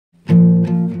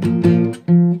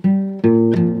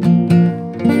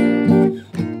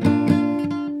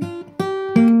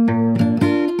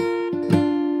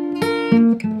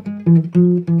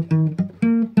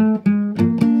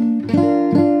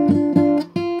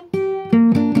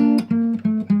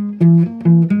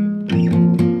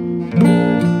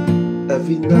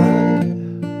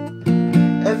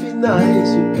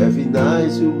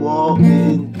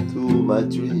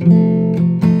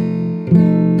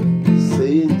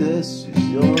this is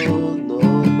your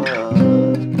normal.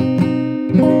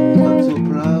 I'm so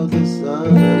proud that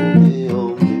I'm the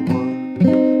only one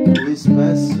who is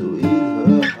special in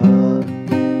her heart.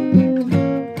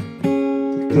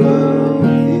 The girl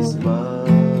is mine.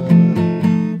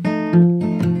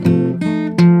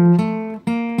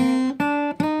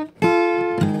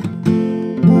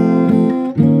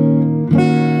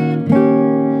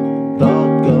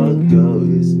 Doggone girl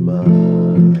is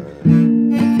mine.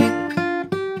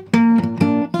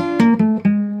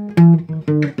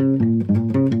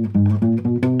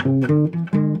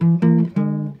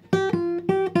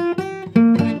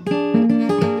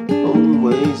 Don't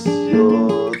waste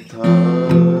your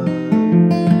time.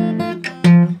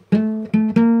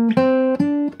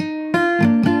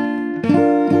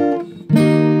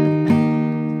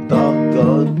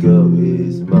 Doggone girl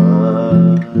is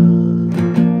mine.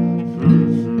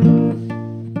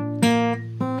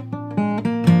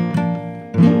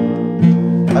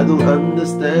 I don't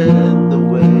understand the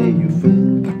way you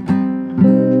think.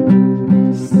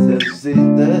 Say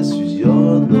that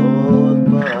you're not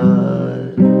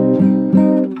mine.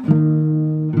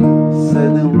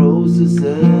 Sending roses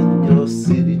and your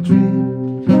city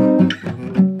dream.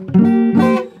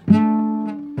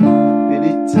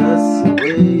 Really just a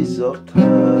waste of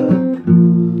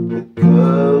time. The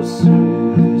girl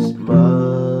she's mine.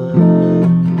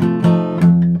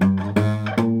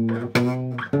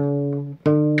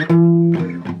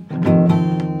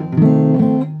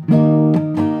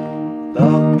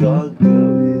 Doggone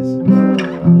girl is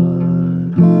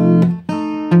mine.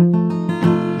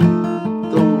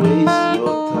 Don't waste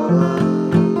your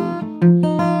time,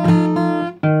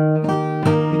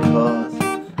 because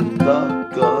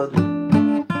doggone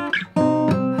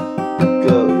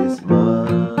girl is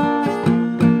mine.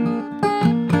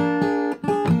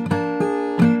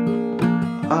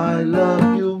 I love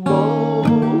you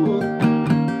more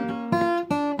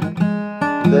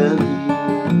than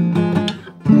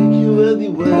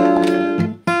anywhere,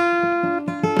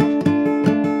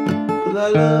 but I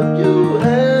love you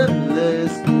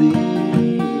endlessly.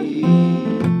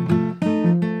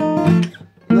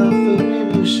 Nothing we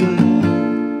will share,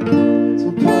 so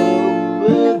come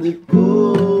and go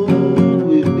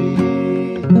with me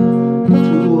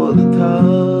through all the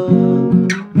time.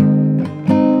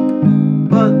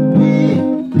 But we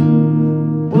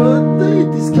one day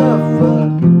discover,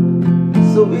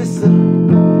 so it's a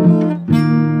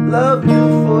love you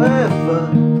forever.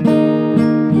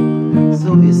 So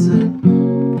it's a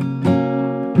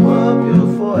love you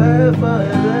forever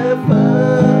and ever.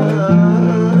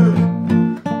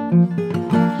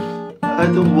 I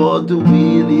don't want to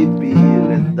really be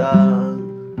let down,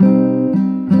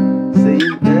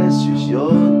 saying that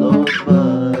you're not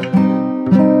mine.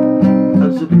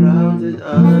 I'm so proud that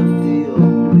I'm the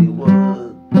only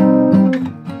one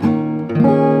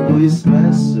who is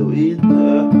special in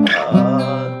her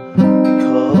heart.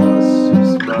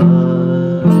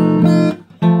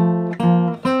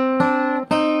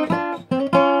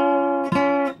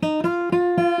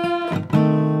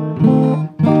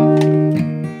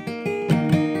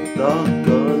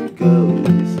 Doggone girl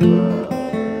is mine.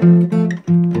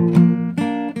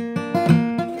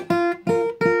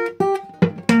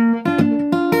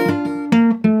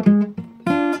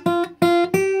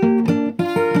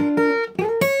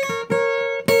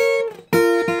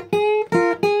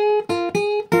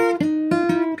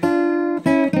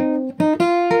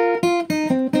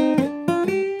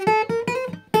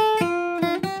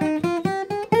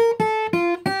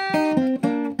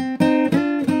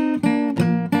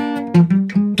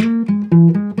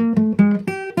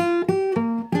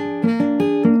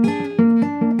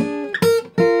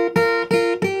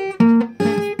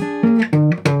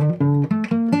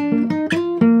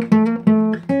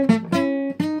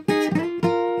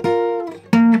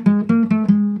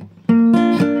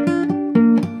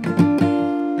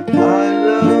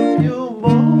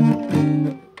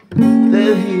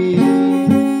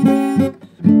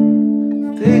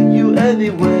 Take you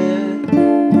anywhere.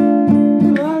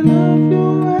 I love you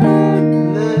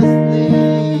endlessly.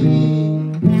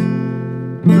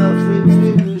 Nothing we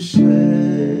will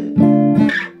share.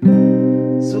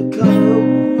 So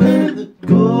come and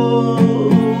go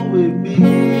with me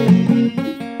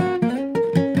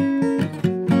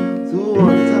to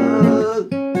one time.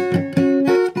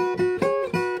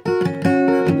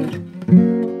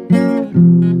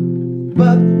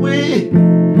 But we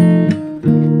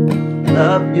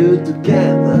love you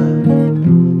together,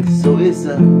 so it's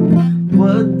a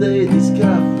one day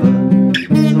discover,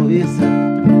 so it's a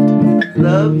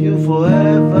love you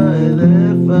forever and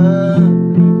ever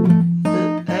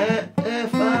and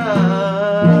ever.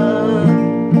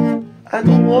 I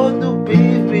don't want to be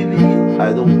really,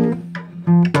 I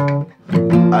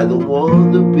don't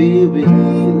want to be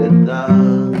really let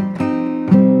down,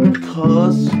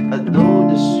 because I know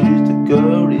the she's the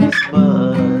girl is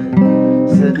mine.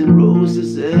 Sending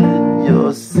roses in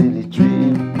your silly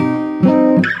dream,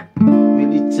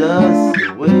 really just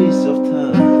a waste of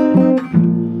time,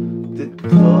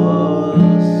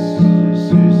 because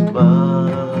she's mine.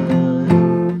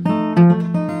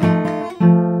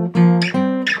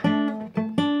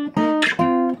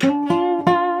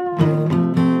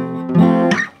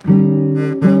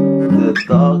 The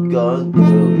doggone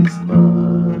girl is mine.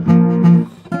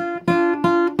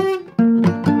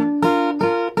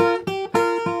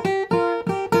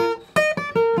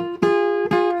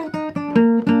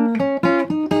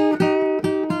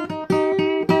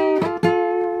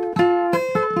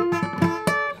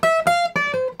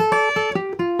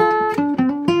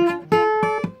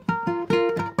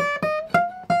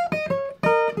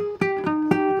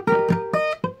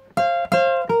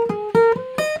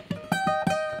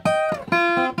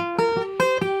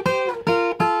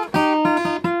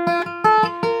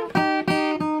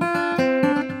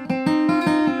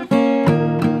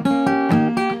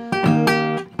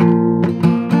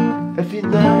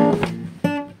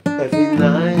 Every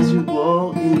night you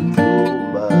walk into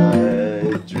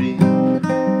my dream.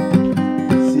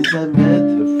 Since I met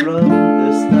her from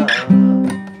the start,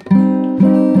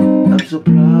 I'm so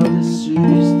proud that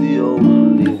she's the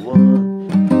only one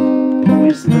who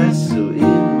is special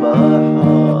in my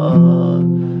heart,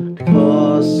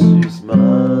 because she's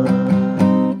mine.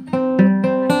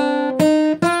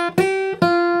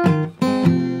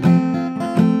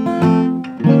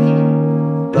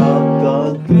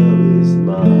 Doggone girl is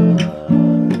mine.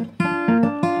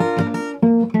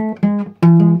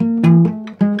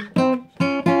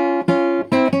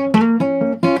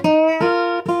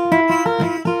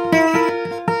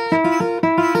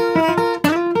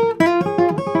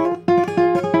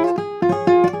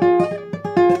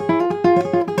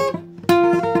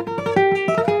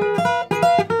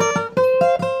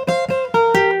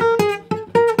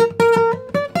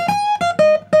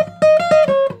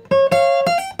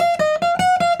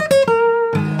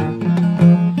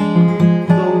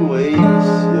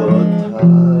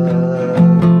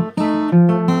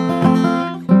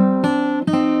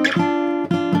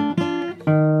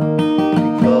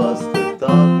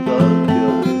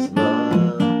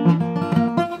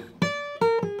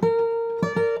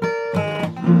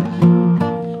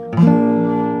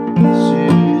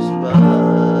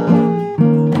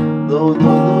 No,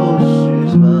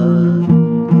 she's mine.